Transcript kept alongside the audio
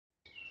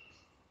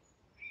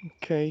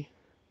Okay.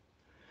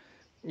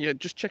 Yeah,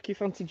 just check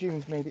if Auntie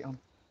June's made it on.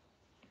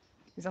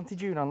 Is Auntie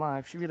June on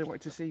live? She really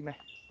wanted to see me.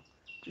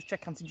 Just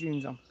check Auntie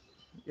June's on.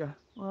 Yeah.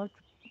 Well,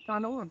 I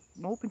know. I'm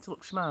hoping to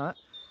look smart.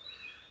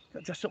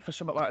 Got dressed up for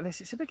something like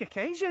this. It's a big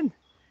occasion.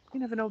 You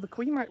never know. The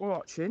Queen might be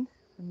watching,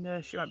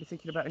 and she might be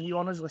thinking about a new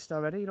honours list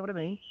already. You know what I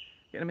mean?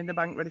 Getting them in the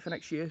bank, ready for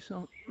next year.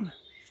 So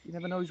you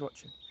never know who's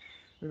watching.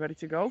 We ready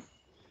to go?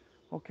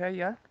 Okay.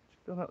 Yeah.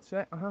 That's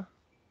it. Yeah.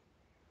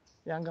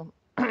 Hang on.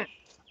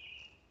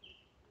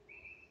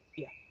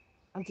 Yeah.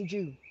 Auntie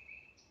June.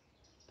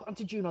 Put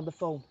Auntie June on the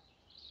phone.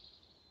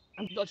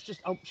 And let's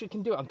just. Oh, she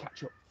can do it on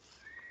catch up.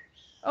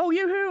 Oh,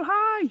 yoo-hoo!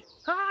 Hi!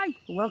 Hi!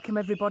 Welcome,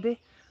 everybody.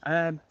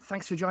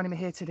 Thanks for joining me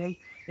here today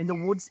in the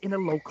woods in a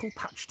local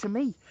patch to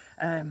me.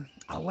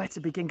 Where to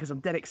begin, because I'm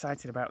dead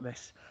excited about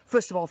this.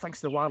 First of all, thanks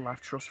to the Wildlife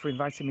Trust for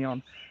inviting me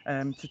on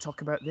to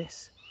talk about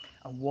this.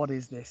 And what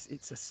is this?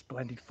 It's a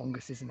splendid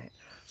fungus, isn't it?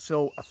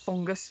 So, a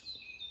fungus,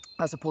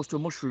 as opposed to a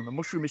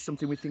mushroom is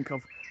something we think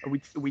of,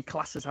 we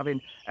class as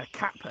having a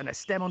cap and a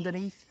stem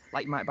underneath,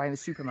 like you might buy in the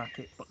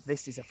supermarket, but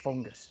this is a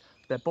fungus.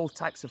 They're both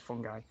types of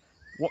fungi.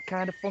 What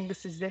kind of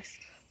fungus is this?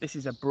 This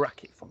is a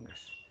bracket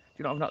fungus. Do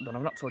you know what I've not done?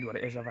 I've not told you what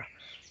it is, have I?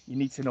 You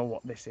need to know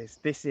what this is.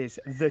 This is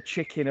the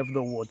chicken of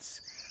the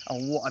woods.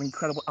 And what an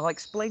incredible... I'll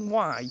explain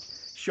why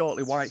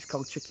shortly, why it's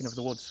called chicken of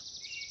the woods.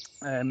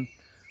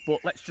 But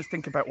let's just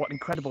think about what an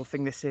incredible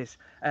thing this is.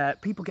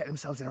 People get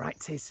themselves in a right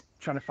tiz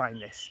trying to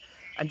find this.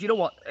 And you know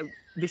what?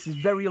 This is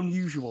very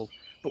unusual.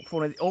 But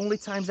for one of the only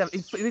times ever,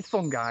 with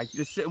fungi,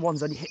 there's certain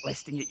ones on your hit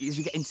list, and as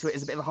you get into it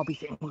as a bit of a hobby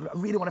thing, I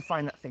really want to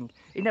find that thing.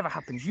 It never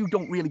happens. You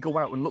don't really go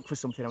out and look for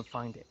something and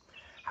find it.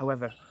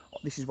 However,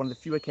 this is one of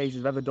the few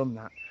occasions I've ever done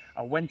that.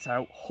 I went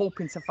out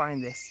hoping to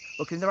find this,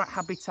 looking in the right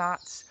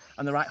habitats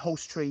and the right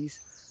host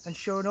trees, and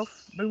sure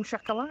enough, boom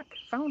shakalak,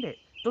 found it.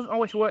 Doesn't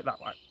always work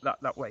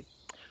that way.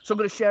 So I'm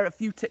going to share a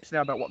few tips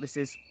now about what this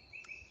is,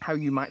 how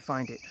you might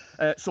find it.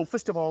 So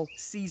first of all,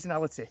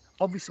 seasonality.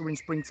 Obviously we're in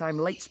springtime,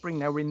 late spring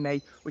now, we're in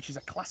May, which is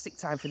a classic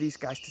time for these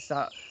guys to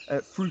start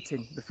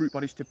fruiting, the fruit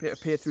bodies to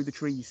appear through the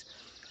trees.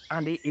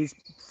 And it is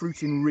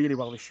fruiting really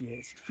well this year.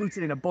 It's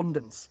fruiting in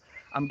abundance.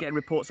 I'm getting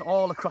reports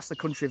all across the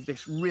country of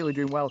this really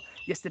doing well.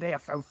 Yesterday I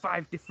found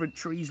 5 different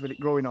trees with it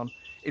growing on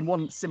in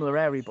one similar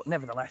area, but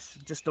nevertheless,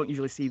 just don't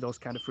usually see those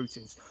kind of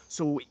fruitings.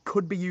 So it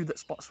could be you that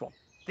spots one.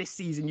 This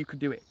season you could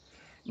do it.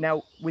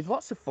 Now, with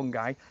lots of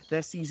fungi,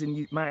 their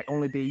season might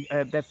only be,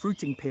 their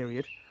fruiting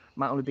period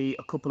might only be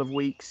a couple of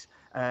weeks,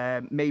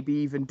 maybe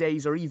even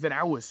days or even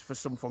hours for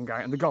some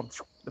fungi, and they're gone.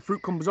 The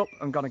fruit comes up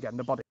and gone again,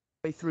 the body.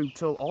 Way through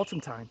till autumn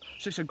time.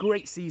 So it's a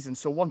great season.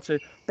 So one to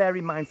bear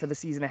in mind for the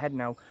season ahead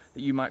now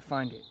that you might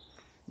find it.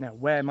 Now,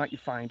 where might you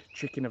find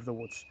chicken of the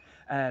woods?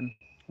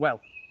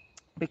 Well,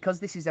 because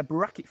this is a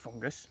bracket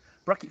fungus,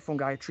 bracket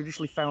fungi are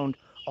traditionally found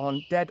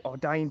on dead or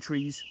dying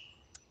trees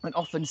and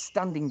often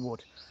standing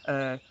wood.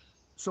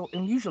 So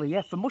unusually,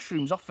 yeah, for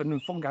mushrooms often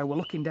and fungi, we're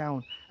looking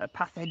down at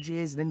path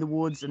edges and in the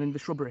woods and in the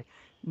shrubbery.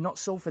 Not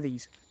so for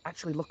these.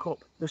 Actually look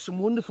up. There's some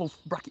wonderful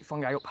bracket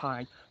fungi up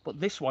high, but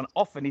this one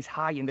often is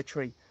high in the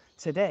tree.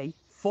 Today,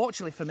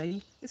 fortunately for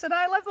me, it's at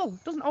eye level.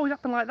 Doesn't always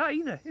happen like that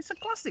either. It's a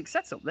classic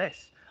setup,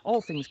 this.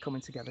 All things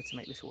coming together to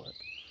make this work.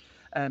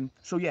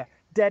 So yeah,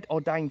 dead or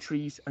dying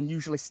trees and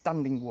usually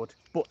standing wood.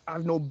 But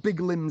I've known big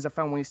limbs I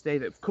found yesterday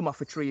that have come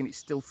off a tree and it's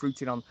still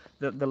fruiting on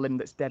the limb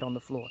that's dead on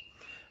the floor.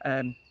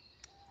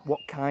 What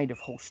kind of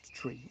host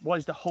tree? What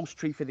is the host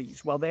tree for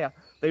these? Well,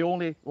 they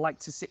only like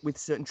to sit with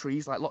certain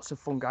trees, like lots of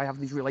fungi have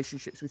these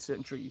relationships with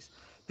certain trees.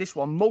 This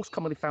one most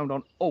commonly found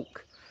on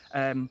oak.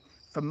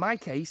 For my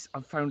case,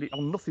 I've found it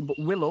on nothing but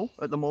willow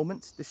at the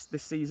moment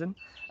this season,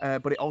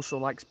 but it also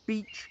likes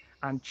beech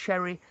and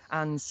cherry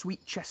and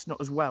sweet chestnut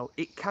as well.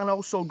 It can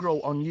also grow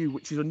on yew,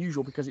 which is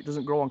unusual because it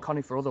doesn't grow on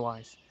conifer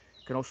otherwise.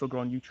 It can also grow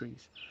on yew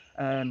trees.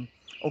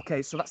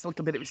 Okay, so that's a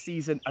little bit of its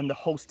season and the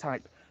host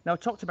type. Now I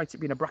talked about it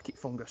being a bracket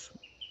fungus,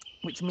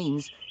 which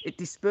means it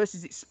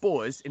disperses its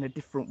spores in a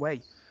different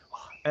way.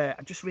 I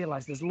just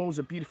realised there's loads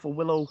of beautiful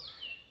willow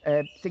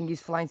thingies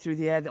flying through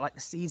the air, that like the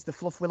seeds, the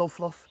fluff, willow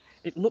fluff.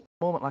 It looks at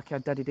the moment like a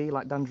daddy D,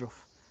 like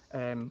dandruff.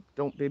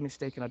 Don't be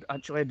mistaken.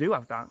 I do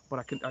have that, but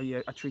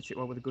I treat it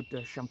well with a good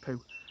shampoo.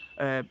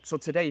 So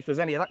today, if there's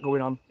any of that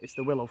going on, it's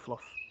the willow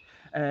fluff.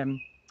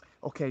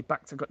 Okay,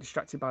 back to, got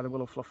distracted by the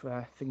willow fluff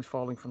there, things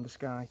falling from the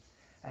sky.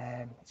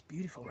 It's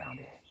beautiful around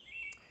here.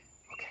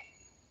 Okay,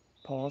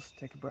 pause,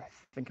 take a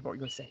breath, think about what you're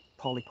going to say.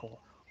 Polypore.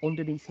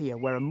 Underneath here,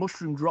 where a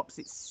mushroom drops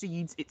its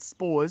seeds, its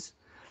spores,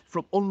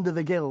 from under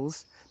the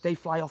gills, they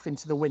fly off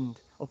into the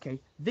wind. Okay,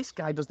 this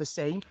guy does the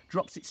same,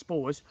 drops its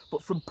spores,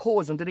 but from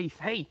pores underneath.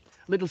 Hey,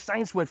 little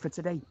science word for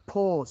today,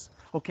 pores.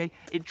 Okay,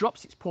 it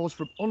drops its pores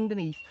from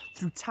underneath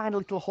through tiny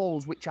little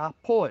holes, which are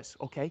pores.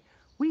 Okay,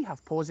 we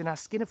have pores in our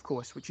skin, of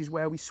course, which is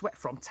where we sweat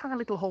from. Tiny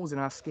little holes in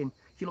our skin.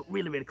 If you look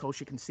really, really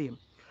close, you can see them.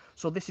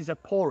 So this is a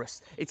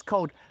porous. It's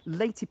called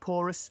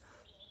Latiporous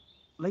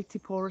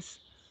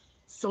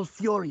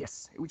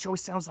sulphurous, which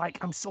always sounds like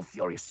I'm so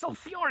furious, so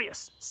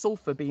furious.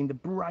 Sulphur being the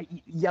bright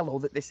yellow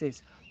that this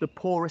is, the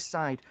porous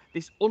side.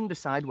 This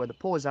underside where the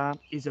pores are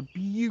is a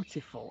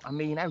beautiful, I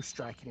mean, how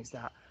striking is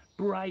that?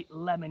 Bright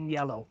lemon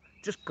yellow,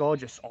 just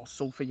gorgeous, or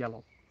sulphur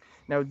yellow.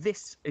 Now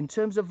this, in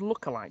terms of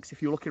lookalikes,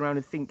 if you're looking around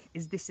and think,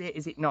 is this it,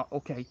 is it not?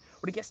 Okay,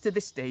 when it gets to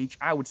this stage,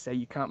 I would say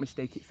you can't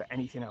mistake it for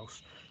anything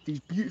else. These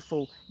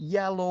beautiful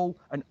yellow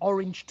and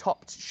orange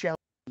topped shells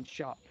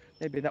sharp.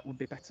 Maybe that would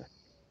be better.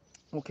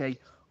 Okay,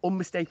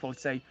 unmistakable, I'd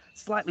say,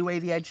 slightly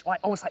wavy edge, like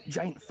almost like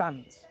giant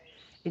fans.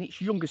 In its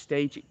younger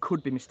stage, it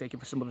could be mistaken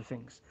for some other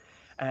things.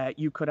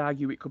 You could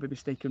argue it could be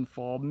mistaken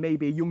for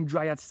maybe a young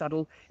dryad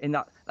saddle in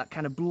that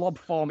kind of blob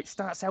form. It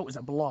starts out as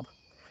a blob,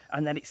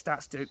 and then it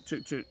starts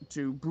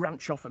to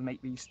branch off and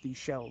make these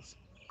shells.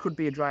 Could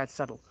be a dryad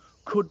saddle.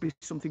 Could be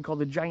something called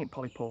the giant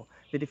polypore.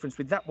 The difference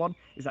with that one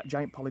is that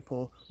giant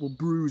polypore will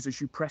bruise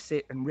as you press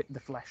it and rip the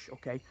flesh,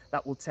 okay?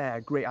 That will tear,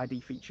 great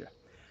ID feature.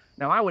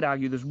 Now, I would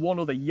argue there's one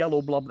other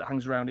yellow blob that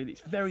hangs around it.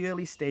 It's very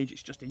early stage,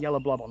 it's just a yellow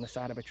blob on the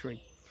side of a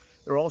tree.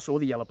 There are also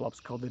other yellow blobs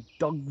called the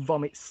dog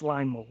vomit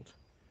slime mold.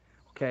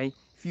 Okay,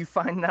 if you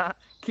find that,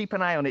 keep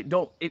an eye on it.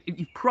 If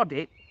you prod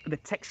it, the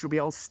texture will be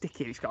all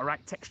sticky. It's got a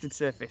right textured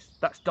surface.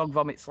 That's dog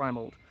vomit slime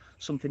mold,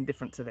 something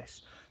different to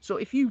this. So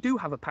if you do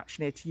have a patch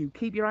near to you,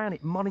 keep your eye on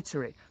it,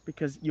 monitor it,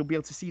 because you'll be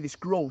able to see this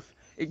growth.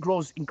 It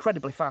grows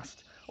incredibly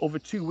fast. Over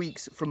 2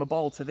 weeks from a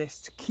ball to this,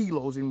 to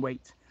kilos in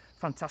weight.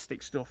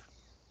 Fantastic stuff.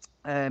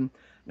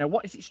 Now,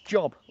 what is its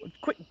job?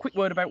 Quick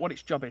word about what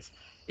its job is.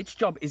 Its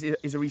job is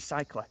a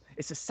recycler.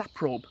 It's a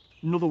saprobe.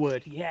 Another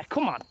word. Yeah,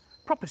 come on.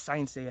 Proper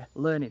science here.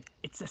 Learning.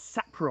 It's a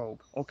saprobe,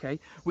 okay?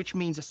 Which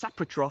means a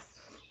saprotroph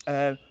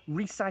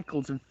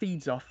recycles and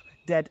feeds off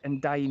dead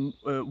and dying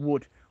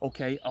wood,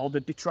 okay? Or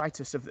the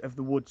detritus of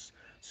the woods.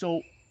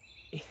 So,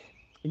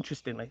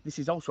 interestingly, this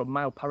is also a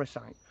mild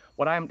parasite.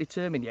 What I haven't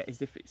determined yet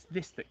is if it's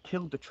this that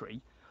killed the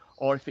tree,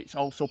 or if it's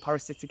also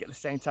parasitic at the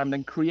same time,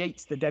 then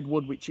creates the dead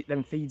wood which it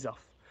then feeds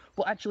off.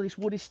 But actually this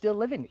wood is still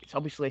living. It's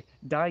obviously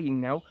dying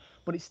now,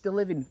 but it's still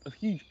living. A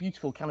huge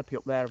beautiful canopy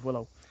up there of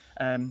willow.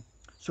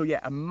 So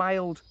yeah, a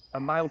mild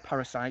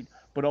parasite,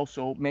 but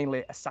also mainly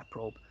a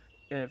saprobe.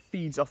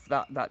 Feeds off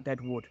that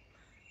dead wood.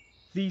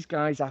 These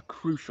guys are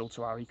crucial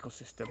to our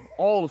ecosystem.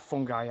 All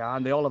fungi are,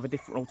 and they all have a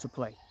different role to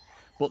play.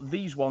 But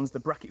these ones, the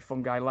bracket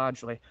fungi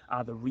largely,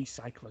 are the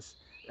recyclers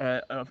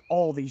of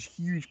all these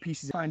huge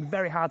pieces. I find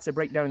very hard to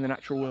break down in the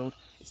natural world.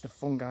 It's the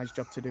fungi's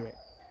job to do it,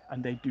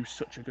 and they do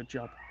such a good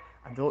job.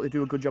 And they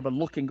do a good job of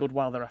looking good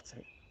while they're at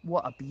it.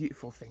 What a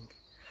beautiful thing.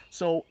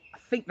 So I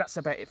think that's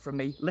about it from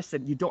me.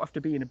 Listen, you don't have to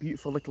be in a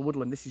beautiful little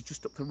woodland. This is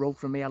just up the road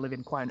from me. I live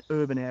in quite an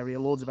urban area,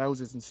 loads of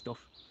houses and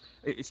stuff.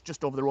 It's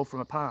just over the road from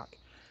a park.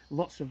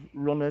 Lots of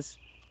runners,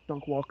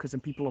 dog walkers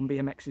and people on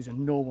BMXs, and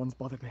no one's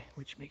bothered me,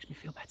 which makes me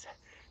feel better,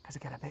 because I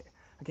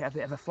get a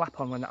bit of a flap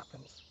on when that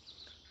happens.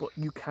 But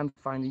you can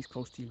find these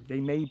close to you. They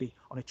may be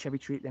on a cherry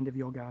tree at the end of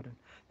your garden.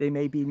 They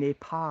may be near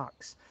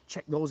parks.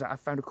 Check those out. I've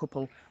found a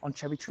couple on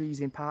cherry trees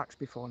in parks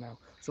before now.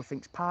 So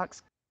thanks parks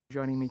for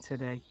joining me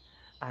today,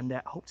 and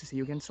I hope to see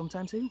you again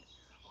sometime soon.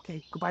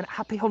 Okay, goodbye and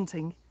happy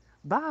hunting.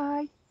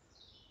 Bye.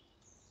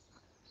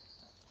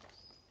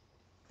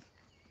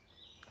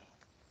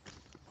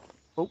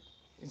 Oh,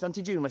 is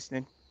Auntie June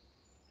listening?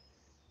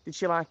 Did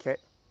she like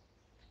it?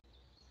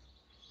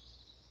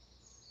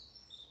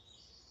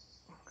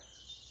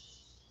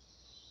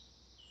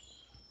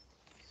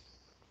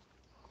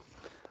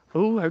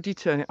 Oh, how do you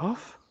turn it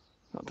off?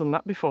 Not done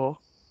that before.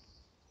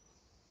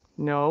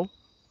 No.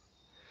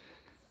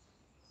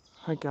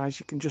 Hi guys,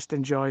 you can just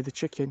enjoy the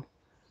chicken.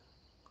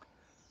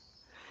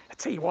 I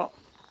tell you what,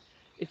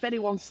 if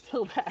anyone's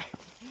still there,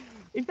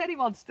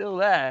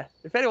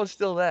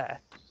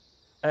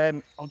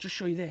 I'll just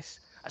show you this.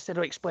 I said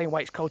I'll explain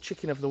why it's called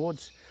chicken of the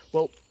woods.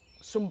 Well,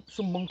 some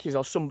monkeys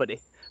or somebody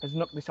has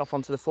knocked this off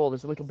onto the floor.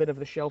 There's a little bit of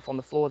the shelf on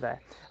the floor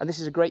there, and this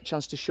is a great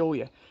chance to show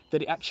you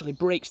that it actually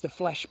breaks the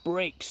flesh.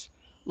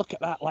 Look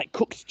at that, like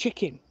cooked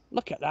chicken.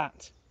 Look at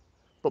that.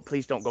 But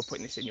please don't go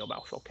putting this in your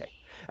mouth, okay?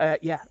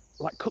 Yeah,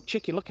 like cooked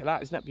chicken. Look at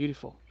that. Isn't that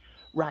beautiful?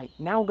 Right,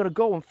 now I'm going to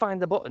go and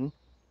find the button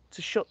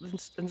to shut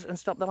and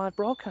stop the live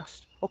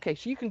broadcast. Okay,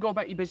 so you can go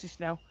about your business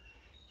now.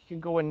 You can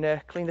go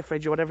and clean the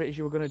fridge or whatever it is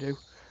you were going to do.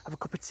 Have a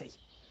cup of tea.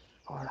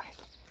 All right.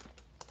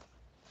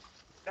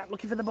 I'm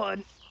looking for the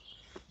button.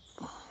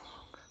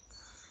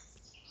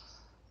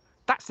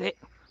 That's it.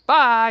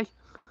 Bye.